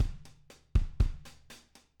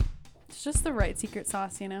It's just the right secret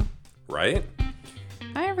sauce, you know? Right?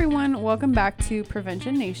 Hi, everyone. Welcome back to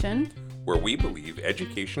Prevention Nation. Where we believe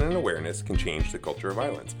education and awareness can change the culture of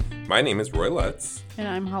violence. My name is Roy Lutz. And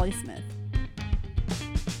I'm Holly Smith.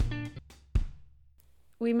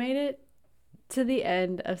 We made it to the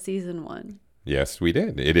end of season 1. Yes, we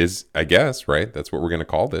did. It is, I guess, right? That's what we're going to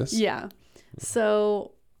call this. Yeah.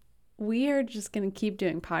 So we are just going to keep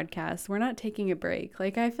doing podcasts. We're not taking a break.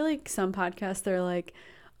 Like, I feel like some podcasts, they're like,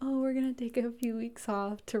 oh, we're going to take a few weeks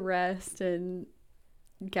off to rest and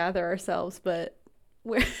gather ourselves. But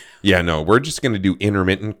we're... Yeah, no, we're just going to do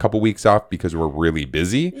intermittent couple weeks off because we're really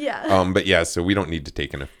busy. Yeah. But yeah, so we don't need to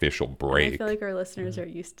take an official break. And I feel like our listeners are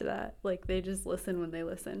used to that. Like, they just listen when they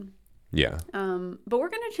listen. Yeah. But we're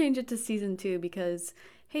going to change it to season 2 because,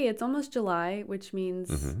 hey, it's almost July, which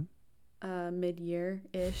means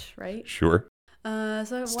mid-year-ish, right? Sure.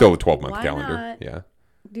 So Still a 12-month why calendar. not Yeah.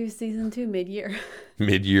 do season 2 mid-year?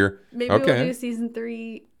 Mid-year. Maybe Okay. we'll do season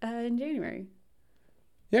 3 in January.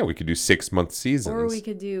 Yeah, we could do 6-month seasons. Or we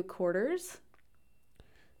could do quarters.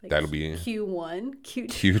 Like That'll be Q1, Q2.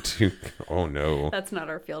 Q2. Oh, no. That's not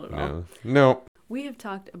our field at all. No. We have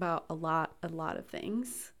talked about a lot of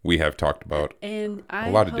things. We have talked about and I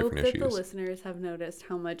a lot of hope different that issues. the listeners have noticed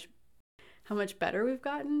how much better we've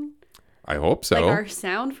gotten. I hope so. Like our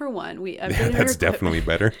sound, for one, we updated Yeah, that's our definitely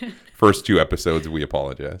better. First 2 episodes, we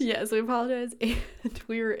apologize. Yes, we apologize. And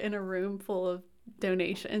we were in a room full of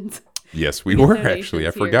donations. Yes, we were Donations actually. I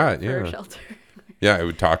here forgot. for Yeah. our shelter. Yeah, I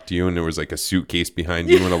would talk to you, and there was like a suitcase behind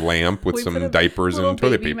you and a lamp with We put some a diapers little and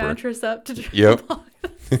toilet baby paper. mattress up to Yep.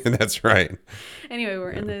 That's right. Anyway,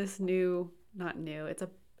 we're in this not new.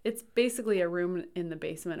 It's basically a room in the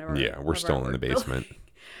basement of our Yeah, we're of still our in the work basement.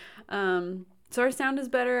 building. So our sound is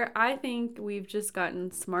better. I think we've just gotten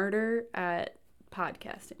smarter at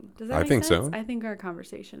podcasting. Does that make think sense? so. I think our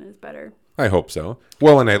conversation is better. I hope so.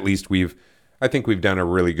 Well, and at least I think we've done a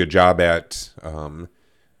really good job at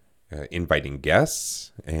inviting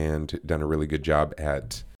guests and done a really good job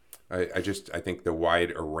at, I think the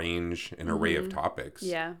wide range and array of topics.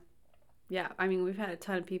 Yeah. Yeah. I mean, we've had a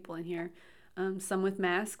ton of people in here. Some with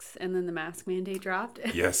masks, and then the mask mandate dropped.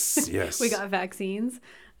 Yes. We got vaccines.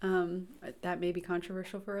 That may be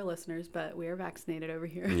controversial for our listeners, but we are vaccinated over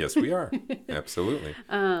here. Yes, we are. Absolutely.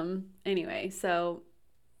 Anyway, so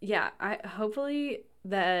yeah, hopefully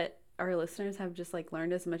that our listeners have just like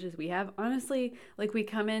learned as much as we have. Honestly, like we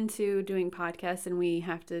come into doing podcasts and we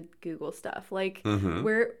have to Google stuff. Like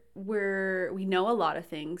we know a lot of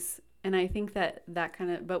things. And I think that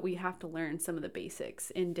but we have to learn some of the basics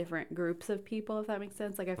in different groups of people, if that makes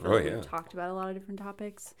sense. Like I feel like we've talked about a lot of different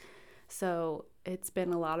topics. So it's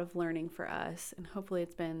been a lot of learning for us, and hopefully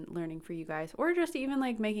it's been learning for you guys, or just even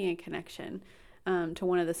like making a connection to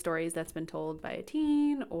one of the stories that's been told by a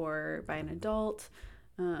teen or by an adult,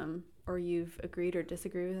 or you've agreed or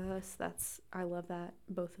disagreed with us. I love that,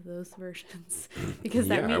 both of those versions, because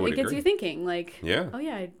that means it gets you thinking like, oh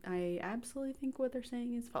yeah, I absolutely think what they're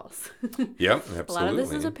saying is false. Yep, absolutely. A lot of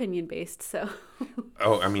this is opinion based, so.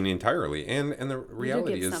 Oh, I mean, entirely. And the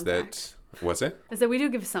reality is that, facts. What's it? Is that we do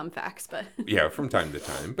give some facts, but. Yeah, from time to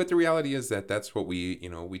time. But the reality is that that's what we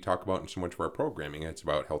talk about in so much of our programming. It's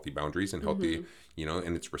about healthy boundaries and healthy,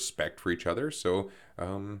 and it's respect for each other. So,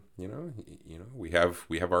 we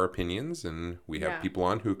have our opinions, and we have people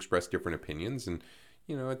on who express different opinions. And,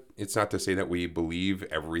 it's not to say that we believe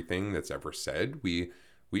everything that's ever said. We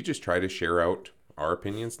just try to share out our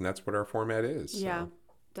opinions, and that's what our format is. So. Yeah,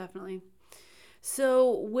 definitely.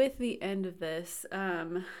 So with the end of this,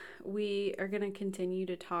 we are going to continue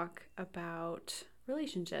to talk about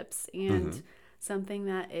relationships, and something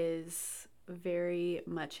that is very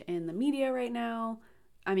much in the media right now.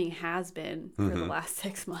 I mean, has been for the last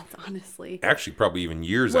 6 months, honestly. Actually, probably even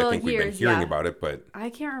years. I think we've been hearing about it, but I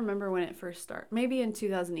can't remember when it first started. Maybe in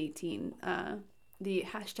 2018, the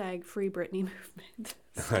hashtag Free Britney movement.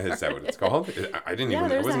 Is that what it's called? I wasn't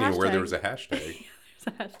even aware there was a hashtag.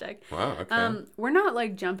 A hashtag. Wow, okay. We're not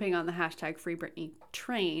like jumping on the hashtag Free Britney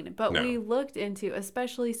train, but we looked into,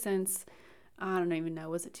 especially since, I don't even know,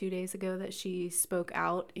 was it 2 days ago that she spoke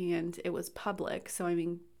out and it was public? So, I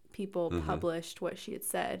mean, people published what she had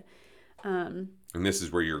said. And this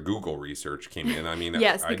is where your Google research came in. I mean,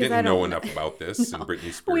 yes, I didn't know enough about this and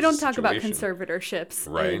Britney Spears' we don't talk situation. about conservatorships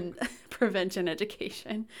and prevention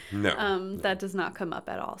education. No. That does not come up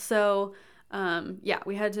at all. So,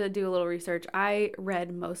 we had to do a little research. I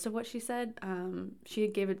read most of what she said. She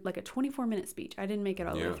gave it like a 24-minute speech. I didn't make it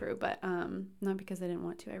all the way through, but not because I didn't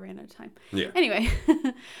want to. I ran out of time. Yeah. Anyway,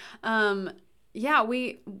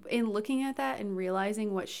 we, in looking at that and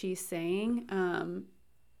realizing what she's saying,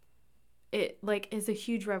 it like is a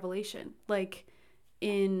huge revelation. Like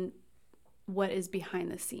in what is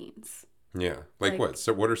behind the scenes. Yeah. Like what?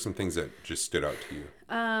 So what are some things that just stood out to you?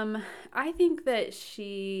 I think that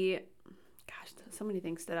gosh, so many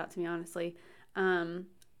things stood out to me, honestly.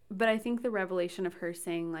 But I think the revelation of her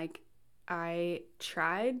saying, like, I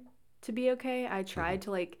tried to be okay. I tried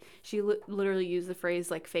to, like, she literally used the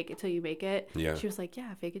phrase, like, fake it till you make it. Yeah. She was like,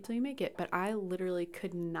 yeah, fake it till you make it. But I literally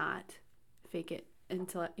could not fake it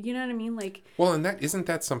until, you know what I mean? Like, well, and isn't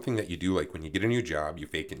that something that you do? Like when you get a new job, you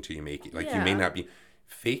fake it until you make it. Like you may not be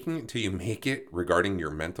faking it till you make it regarding your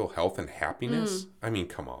mental health and happiness. I mean,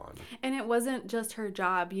 come on. And it wasn't just her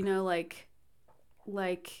job, you know, I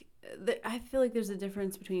feel like there's a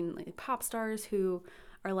difference between like pop stars who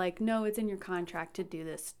are like, no, it's in your contract to do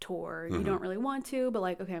this tour. You don't really want to, but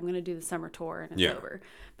like, okay, I'm going to do the summer tour and it's over.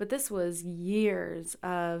 But this was years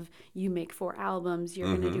of, you make 4 albums,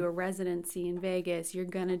 you're going to do a residency in Vegas, you're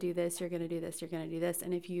going to do this, you're going to do this, you're going to do this.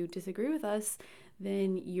 And if you disagree with us,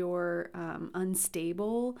 then you're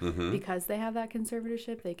unstable because they have that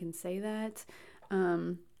conservatorship. They can say that.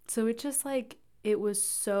 So it's just like, it was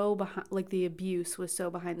so behind, like the abuse was so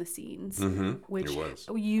behind the scenes, which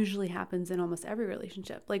usually happens in almost every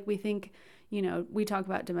relationship. Like we think, you know, we talk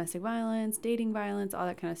about domestic violence, dating violence, all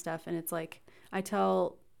that kind of stuff. And it's like, I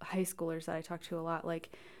tell high schoolers that I talk to a lot, like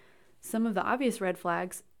some of the obvious red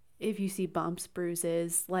flags, if you see bumps,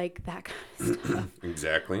 bruises, like that kind of stuff.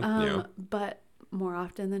 Exactly. Yeah. But more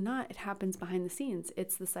often than not, it happens behind the scenes.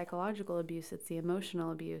 It's the psychological abuse. It's the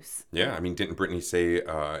emotional abuse. Yeah. I mean, didn't Brittany say,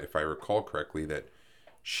 if I recall correctly, that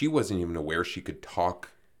she wasn't even aware she could talk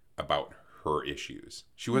about her issues?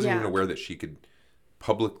 She wasn't even aware that she could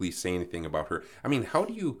publicly say anything about her. I mean, how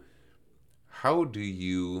do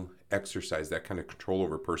you exercise that kind of control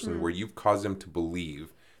over a person where you've caused them to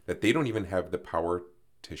believe that they don't even have the power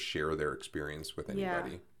to share their experience with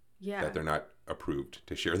anybody? Yeah. That they're not approved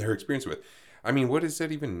to share their experience with. I mean, what does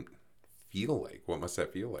that even feel like? What must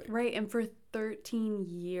that feel like? Right. And for 13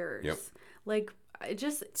 years. Yep. Like,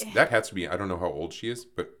 that has to be, I don't know how old she is,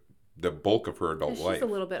 but the bulk of her adult life. She's a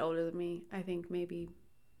little bit older than me. I think maybe,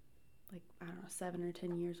 like, I don't know, 7 or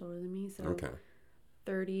 10 years older than me. So, okay.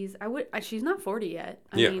 30s. She's not 40 yet.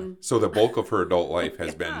 I mean, so the bulk of her adult life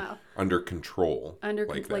has been under control.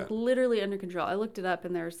 Like literally under control. I looked it up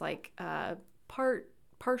and there's like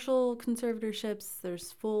partial conservatorships,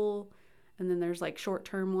 there's full, and then there's like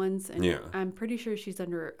short-term ones, and I'm pretty sure she's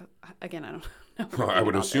under, again, I don't know. I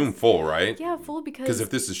would assume full, right? Yeah, full, because if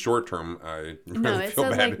this is short-term, I really it feel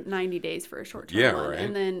says bad. like 90 days for a short-term one. Right.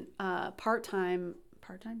 And then part-time,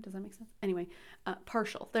 does that make sense? Anyway,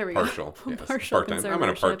 partial, there we go. Partial, yes. Part-time. I'm on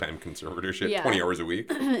a part-time conservatorship, 20 hours a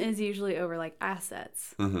week. Is usually over like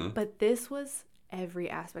assets. But this was every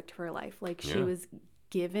aspect of her life. Like she was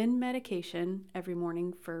given medication every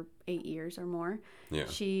morning for 8 years or more. Yeah.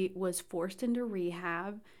 She was forced into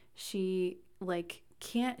rehab. She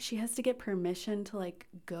she has to get permission to like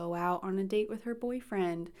go out on a date with her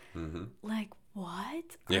boyfriend. Like,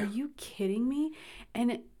 what? Are you kidding me?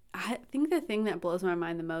 And I think the thing that blows my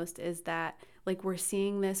mind the most is that like we're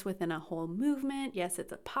seeing this within a whole movement. Yes,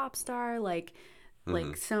 it's a pop star. Like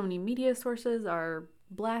so many media sources are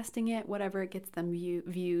blasting it, whatever, it gets them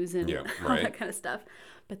views and all that kind of stuff.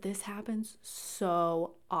 But this happens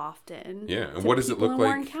so often. Yeah, and what does it look like?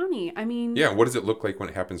 Warren County. I mean, what does it look like when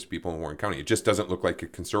it happens to people in Warren County? It just doesn't look like a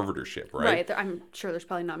conservatorship, right? Right. I'm sure there's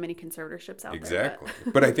probably not many conservatorships out there. Exactly.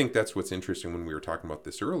 But I think that's what's interesting when we were talking about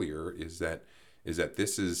this earlier is that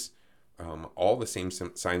this is all the same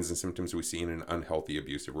signs and symptoms we see in an unhealthy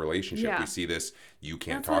abusive relationship. Yeah. We see this. You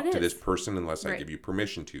can't talk to this person unless I give you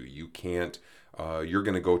permission to. You can't. You're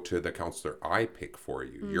going to go to the counselor I pick for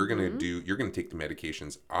you. You're going to take the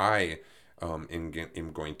medications I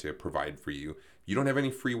am going to provide for you. You don't have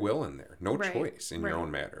any free will in there. No choice in your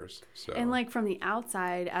own matters. So. And like from the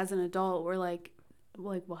outside as an adult, we're like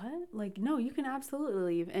what? Like, no, you can absolutely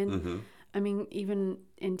leave. And I mean, even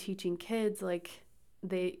in teaching kids, like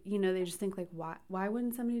they just think like, why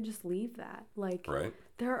wouldn't somebody just leave that? Like,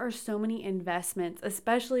 there are so many investments,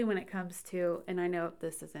 especially when it comes to, and I know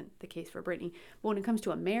this isn't the case for Brittany, but when it comes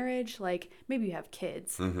to a marriage, like maybe you have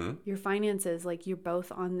kids, your finances, like you're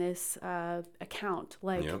both on this account,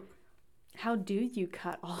 like how do you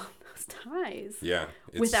cut all of those ties? Yeah.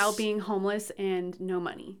 Without being homeless and no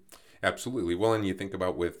money? Absolutely. Well, and you think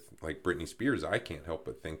about with like Britney Spears, I can't help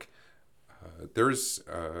but think there's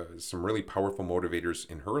some really powerful motivators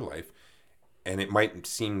in her life. And it might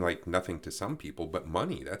seem like nothing to some people, but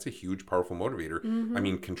money, that's a huge, powerful motivator. I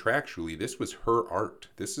mean, contractually, this was her art.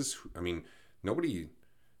 Nobody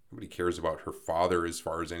nobody cares about her father as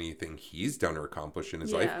far as anything he's done or accomplished in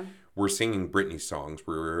his life. Yeah. We're singing Britney songs.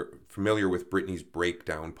 We're familiar with Britney's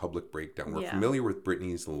breakdown, public breakdown. We're Yeah. familiar with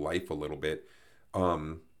Britney's life a little bit.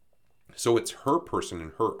 So it's her person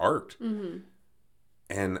and her art. Mm-hmm.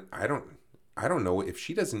 And I don't know if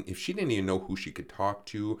she didn't even know who she could talk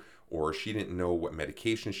to, or she didn't know what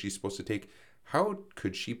medication she's supposed to take. How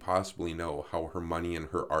could she possibly know how her money and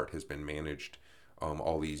her art has been managed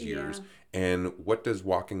all these years? Yeah. And what does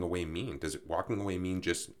walking away mean? Does walking away mean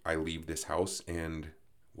just I leave this house and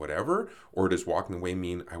whatever? Or does walking away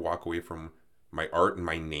mean I walk away from my art and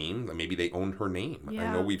my name? Maybe they own her name. Yeah.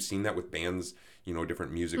 I know we've seen that with bands,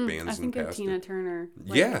 different music bands I in think the of past. Tina Turner.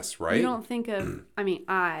 Yes, right? You don't think of,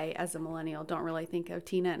 I, as a millennial, don't really think of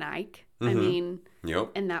Tina and Ike. Mm-hmm.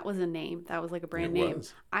 Yep. And that was a name. That was like a brand It name.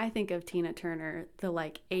 was. I think of Tina Turner, the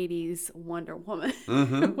 80s Wonder Woman.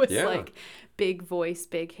 Mm-hmm. with Yeah. big voice,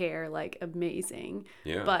 big hair, amazing.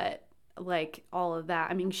 Yeah. But all of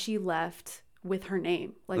that, she left with her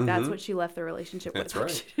name. That's what she left the relationship That's with.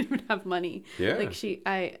 right. She didn't even have money. Yeah.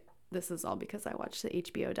 This is all because I watched the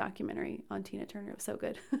HBO documentary on Tina Turner. It was so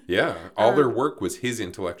good. Yeah. All their work was his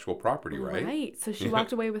intellectual property, right? Right. So she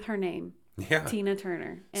walked away with her name. Yeah. Tina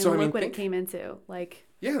Turner. And So, look what it came into.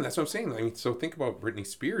 Yeah, that's what I'm saying. So think about Britney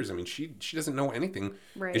Spears. she doesn't know anything.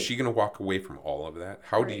 Right. Is she going to walk away from all of that?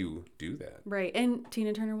 How do Right. you do that? Right. And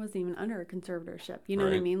Tina Turner wasn't even under a conservatorship. You know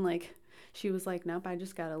what I Right. mean? She was like, nope, I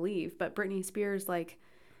just got to leave. But Britney Spears,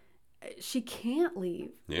 she can't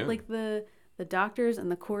leave. Yeah. The doctors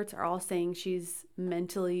and the courts are all saying she's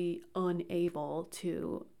mentally unable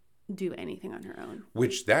to do anything on her own.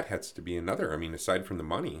 Which that has to be another. Aside from the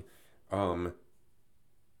money,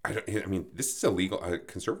 this is illegal.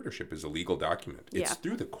 Conservatorship is a legal document. It's Yeah.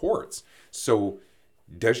 through the courts. So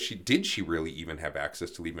did she really even have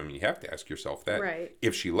access to leave? You have to ask yourself that. Right.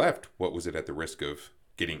 If she left, what was it at the risk of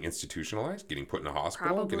getting institutionalized, getting put in a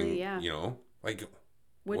hospital? Probably, yeah. Which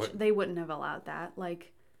Which they wouldn't have allowed that.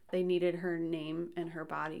 They needed her name and her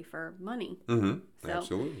body for money. Mm-hmm. So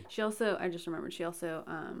Absolutely. She also, I just remembered, she also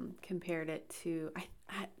compared it to,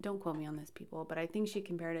 I don't quote me on this, people, but I think she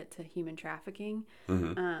compared it to human trafficking,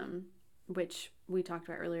 Mm-hmm. which we talked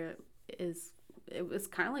about earlier. It was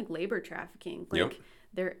kind of like labor trafficking. Yep.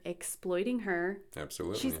 They're exploiting her.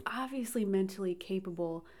 Absolutely. She's obviously mentally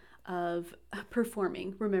capable of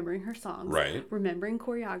performing, remembering her songs, Right. remembering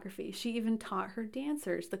choreography. She even taught her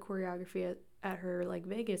dancers the choreography at her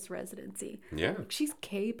Vegas residency. Yeah. She's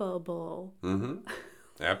capable. Mm-hmm.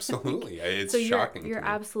 Absolutely. It's So shocking. you're to me.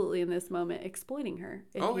 absolutely in this moment exploiting her.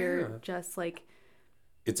 If Oh, you're yeah. just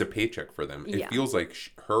It's a paycheck for them. It Yeah. feels like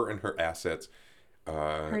her and her assets.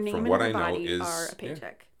 her name from and what her I know body is are a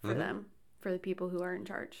paycheck for Mhm. them, for the people who are in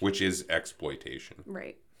charge. which is exploitation.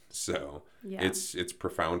 Right. So Yeah. it's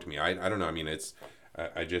profound to me. I don't know.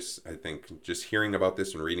 I think just hearing about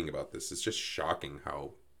this and reading about this, it's just shocking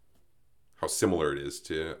how similar it is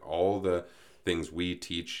to all the things we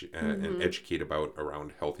teach and educate about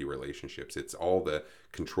around healthy relationships. It's all the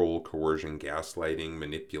control, coercion, gaslighting,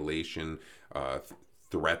 manipulation,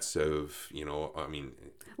 threats of,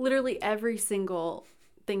 Literally every single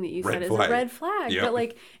thing that you Red said is flag. a red flag. Yep.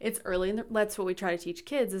 But it's early in that's what we try to teach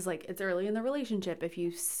kids is it's early in the relationship. If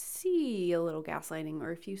you see a little gaslighting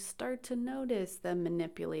or if you start to notice them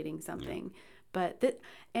manipulating something. But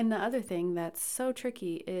and the other thing that's so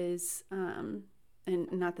tricky is and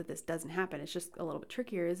not that this doesn't happen, it's just a little bit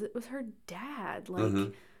trickier, is it was her dad.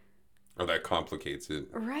 Oh, that complicates it.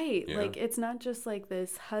 Right. Yeah. It's not just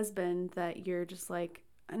this husband that you're just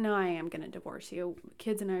no, I am going to divorce you.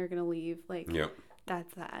 Kids and I are going to leave. Yep.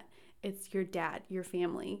 That's that. It's your dad, your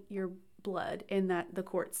family, your blood, and that the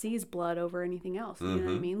court sees blood over anything else. You know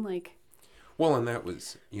what I mean? Well, and that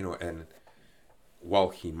was, and while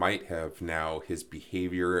he might have now, his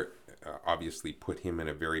behavior obviously put him in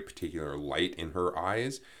a very particular light in her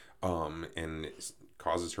eyes, and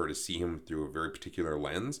causes her to see him through a very particular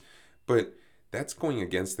lens. But that's going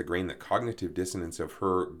against the grain, that cognitive dissonance of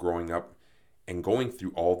her growing up and going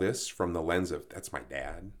through all this from the lens of, that's my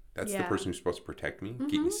dad. That's the Yeah. person who's supposed to protect me,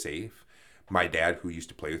 keep me safe. My dad who used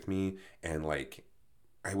to play with me, and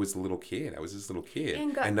I was a little kid. I was this little kid.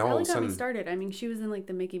 And now all of a got me sudden, started. She was in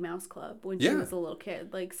the Mickey Mouse Club when she Yeah. was a little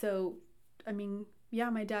kid. Yeah,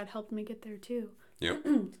 my dad helped me get there too. Yep.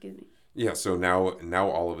 Excuse me. Yeah, so now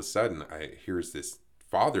all of a sudden, here's this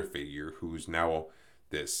father figure who's now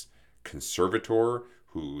this conservator,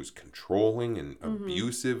 who's controlling and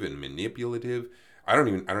abusive and manipulative. I don't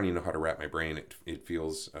even know how to wrap my brain. It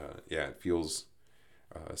feels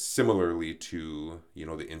similarly to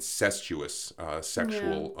the incestuous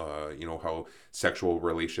sexual how sexual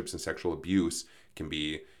relationships and sexual abuse can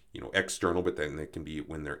be external, but then they can be,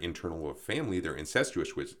 when they're internal of family, they're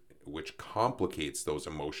incestuous, which complicates those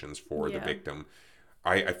emotions for the Yeah. victim.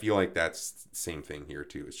 I feel like that's the same thing here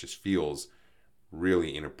too. It just feels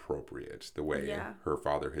really inappropriate the way Yeah. her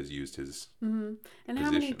father has used his And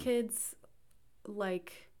how many position. kids,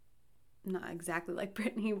 like, not exactly like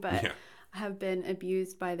Brittany, but Yeah. have been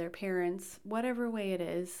abused by their parents, whatever way it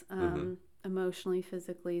is, emotionally,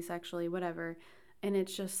 physically, sexually, whatever. And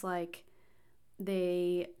it's just like,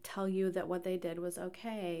 they tell you that what they did was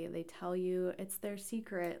okay. They tell you it's their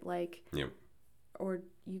secret, like, Yeah. or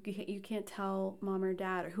you can't tell mom or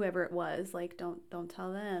dad or whoever it was, like, don't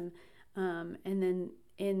tell them. And then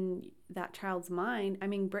in that child's mind, I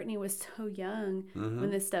mean, Brittany was so young when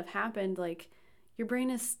this stuff happened, like, your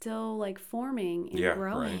brain is still like forming and Yeah,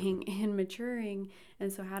 growing right. and maturing.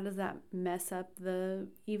 And so how does that mess up the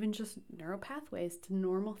even just neural pathways to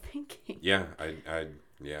normal thinking? Yeah,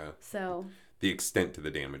 yeah. So The extent to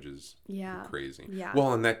the damage is yeah. crazy. Yeah.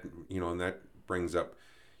 Well, and that brings up,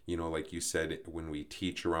 like you said, when we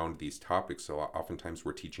teach around these topics, oftentimes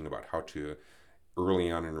we're teaching about how to,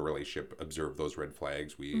 early on in a relationship, observe those red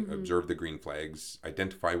flags. We observe the green flags,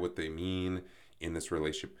 identify what they mean in this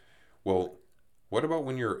relationship. Well, what about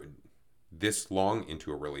when you're this long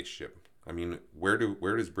into a relationship? I mean, where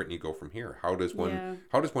does Brittany go from here? How does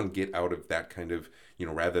one get out of that kind of,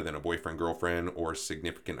 rather than a boyfriend, girlfriend, or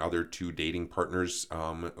significant other, to dating partners,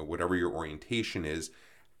 whatever your orientation is?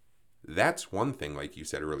 That's one thing, like you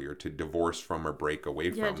said earlier, to divorce from or break away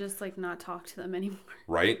Yeah, from. just like not talk to them anymore.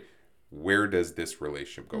 Right? Where does this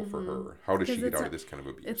relationship go for her? How does she get out of this kind of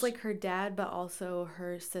abuse? It's like her dad, but also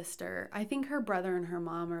her sister. I think her brother and her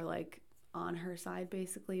mom are like on her side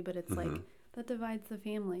basically, but it's like that divides the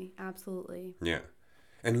family. Absolutely. Yeah.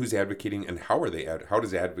 And who's advocating, and how are they how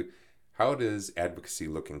does advocacy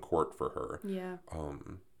look in court for her? Yeah.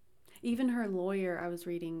 Even her lawyer, I was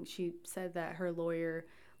reading, she said that her lawyer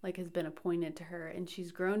like has been appointed to her, and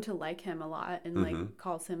she's grown to like him a lot and like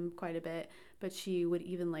calls him quite a bit, but she would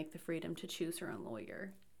even like the freedom to choose her own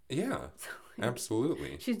lawyer. Yeah. So, like,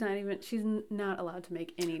 absolutely. She's not allowed to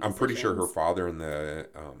make any decisions. I'm pretty sure her father and the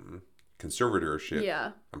conservatorship.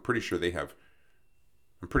 Yeah. I'm pretty sure they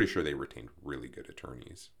retained really good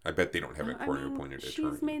attorneys. I bet they don't have a court-appointed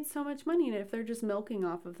attorney. She's made so much money, and if they're just milking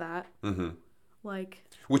off of that, like,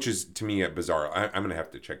 which is to me bizarre. I'm gonna have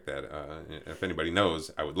to check that. If anybody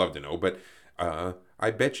knows, I would love to know. But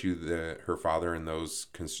I bet you that her father and those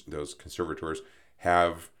conservators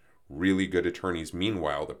have really good attorneys.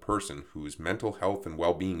 Meanwhile, the person whose mental health and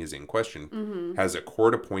well-being is in question has a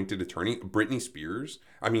court-appointed attorney. Britney Spears.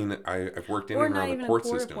 I mean, I've worked in and around the court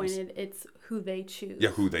systems. Appointed, it's who they choose. Yeah,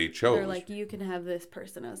 who they chose. They're like, you can have this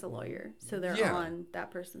person as a lawyer, so they're on that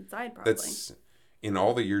person's side. Probably. That's in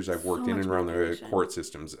all the years I've worked in and around the court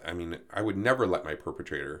systems. I mean, I would never let my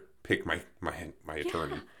perpetrator pick my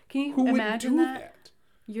attorney. Can you imagine that?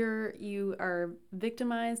 You are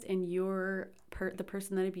victimized, and the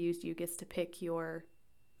person that abused you gets to pick your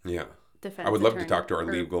defense. I would love to talk to our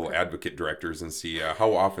legal advocate directors and see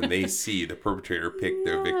how often they see the perpetrator pick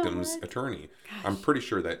the victim's attorney. Gosh. I'm pretty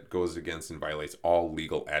sure that goes against and violates all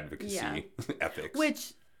legal advocacy ethics.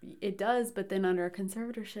 Which it does, but then under a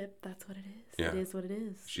conservatorship, that's what it is. Yeah. It is what it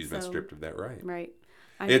is. She's been stripped of that right. Right.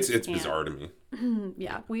 It's bizarre to me.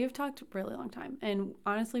 Yeah, we have talked a really long time, and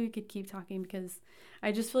honestly, we could keep talking because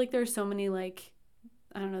I just feel like there's so many, like,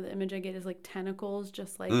 I don't know, the image I get is like tentacles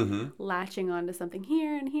just like latching onto something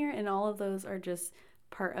here, and all of those are just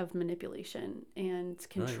part of manipulation and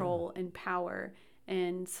control and power.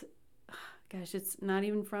 And gosh, it's not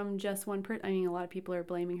even from just one person. I mean, a lot of people are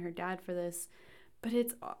blaming her dad for this, but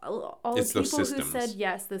it's all the people who said,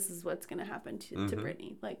 yes, this is what's going to happen to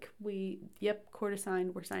Brittany. Like, court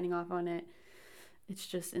assigned, we're signing off on it. It's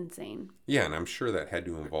just insane. Yeah, and I'm sure that had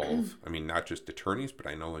to involve, I mean, not just attorneys, but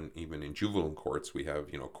I know even in juvenile courts, we have,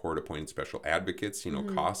 court-appointed special advocates,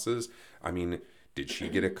 CASAs. I mean, did she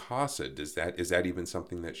get a CASA? Is that even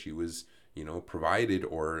something that she was, provided,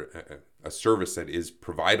 or a service that is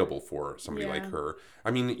providable for somebody like her?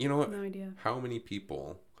 I mean, no idea. How many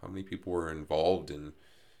people were involved in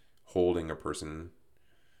holding a person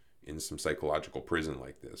in some psychological prison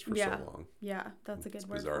like this for so long? Yeah, that's a good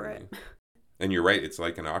word for it. And you're right, it's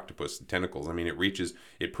like an octopus, tentacles. I mean,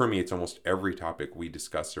 it permeates almost every topic we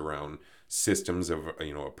discuss around systems of,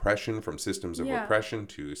 oppression, from systems of oppression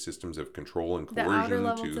to systems of control and coercion. The outer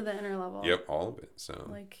level to the inner level. Yep, all of it. So,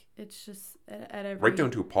 like, it's just at every... Right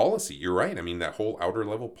down to policy. You're right. I mean, that whole outer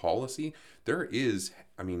level policy, there is,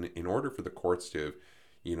 I mean, in order for the courts to,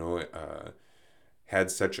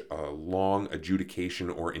 had such a long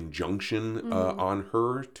adjudication or injunction on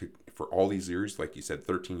her for all these years, like you said,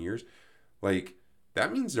 13 years, like,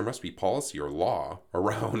 that means there must be policy or law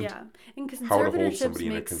around Yeah. And how to hold conservatorships somebody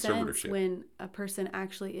in a make sense conservatorship. when a person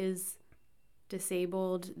actually is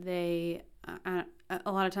disabled. They a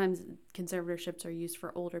lot of times conservatorships are used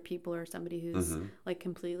for older people or somebody who's like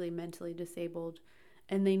completely mentally disabled,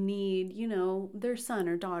 and they need, you know, their son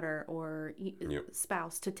or daughter or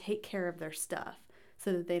spouse to take care of their stuff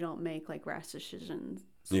so that they don't make like rash decisions.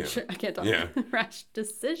 Yeah. I can't talk. Yeah. Rash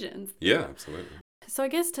decisions. Yeah, absolutely. So I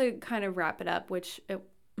guess to kind of wrap it up, which it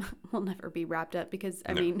will never be wrapped up because,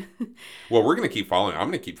 I mean... Well, we're going to keep following. I'm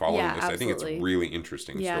going to keep following Yeah, this. I think it's a absolutely. really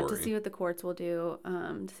interesting story. to see what the courts will do,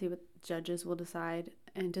 to see what judges will decide,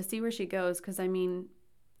 and to see where she goes. Because, I mean,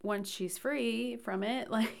 once she's free from it,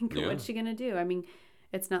 like, what's she going to do? I mean,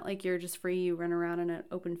 it's not like you're just free. You run around in an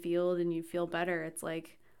open field and you feel better. It's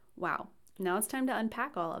like, wow. Now it's time to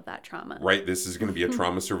unpack all of that trauma. Right. This is going to be a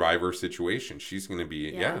trauma survivor situation. She's going to be,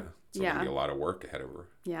 it's going to be a lot of work ahead of her.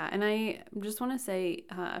 Yeah. And I just want to say,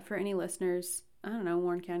 for any listeners, I don't know,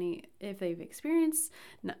 Warren County, if they've experienced,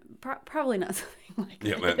 probably not something like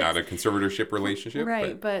that. Not a conservatorship relationship.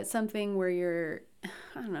 Right. But something where you're,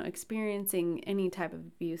 I don't know, experiencing any type of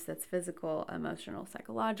abuse that's physical, emotional,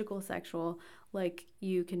 psychological, sexual, like,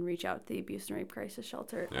 you can reach out to the Abuse and Rape Crisis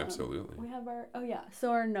Shelter. Absolutely. We have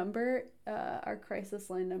so our number, our crisis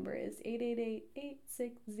line number is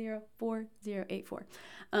 888-860-4084.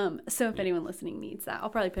 So if anyone listening needs that, I'll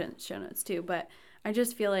probably put it in the show notes too. But I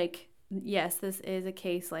just feel like, yes, this is a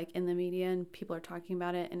case like in the media and people are talking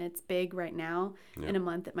about it and it's big right now. In a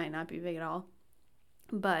month, it might not be big at all.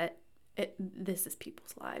 But this is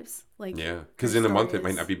people's lives. Like, because in a month it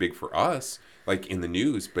might not be big for us, like in the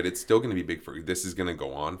news, but it's still going to be big for. This is going to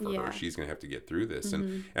go on for her. She's going to have to get through this,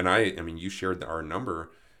 and I mean, you shared our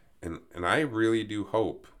number, and I really do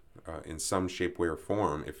hope, in some shape, way, or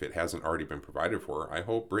form, if it hasn't already been provided for her, I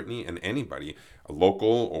hope Brittany and anybody,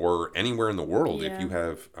 local or anywhere in the world, if you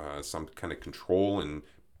have some kind of control and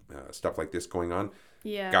stuff like this going on.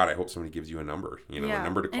 Yeah. God, I hope somebody gives you a number, a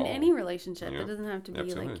number to call. In any relationship. It doesn't have to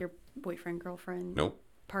be like your boyfriend, girlfriend,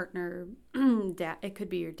 partner, dad. It could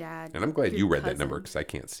be your dad. And I'm glad you read that number because I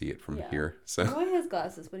can't see it from here. So Roy has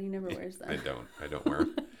glasses, but he never wears them. I don't wear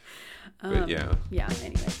them. But Yeah,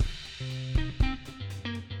 anyway.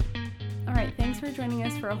 All right, thanks for joining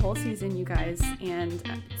us for a whole season, you guys. And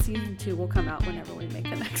season 2 will come out whenever we make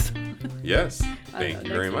the next one. Yes. Thank you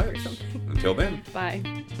very much. Until then. Bye.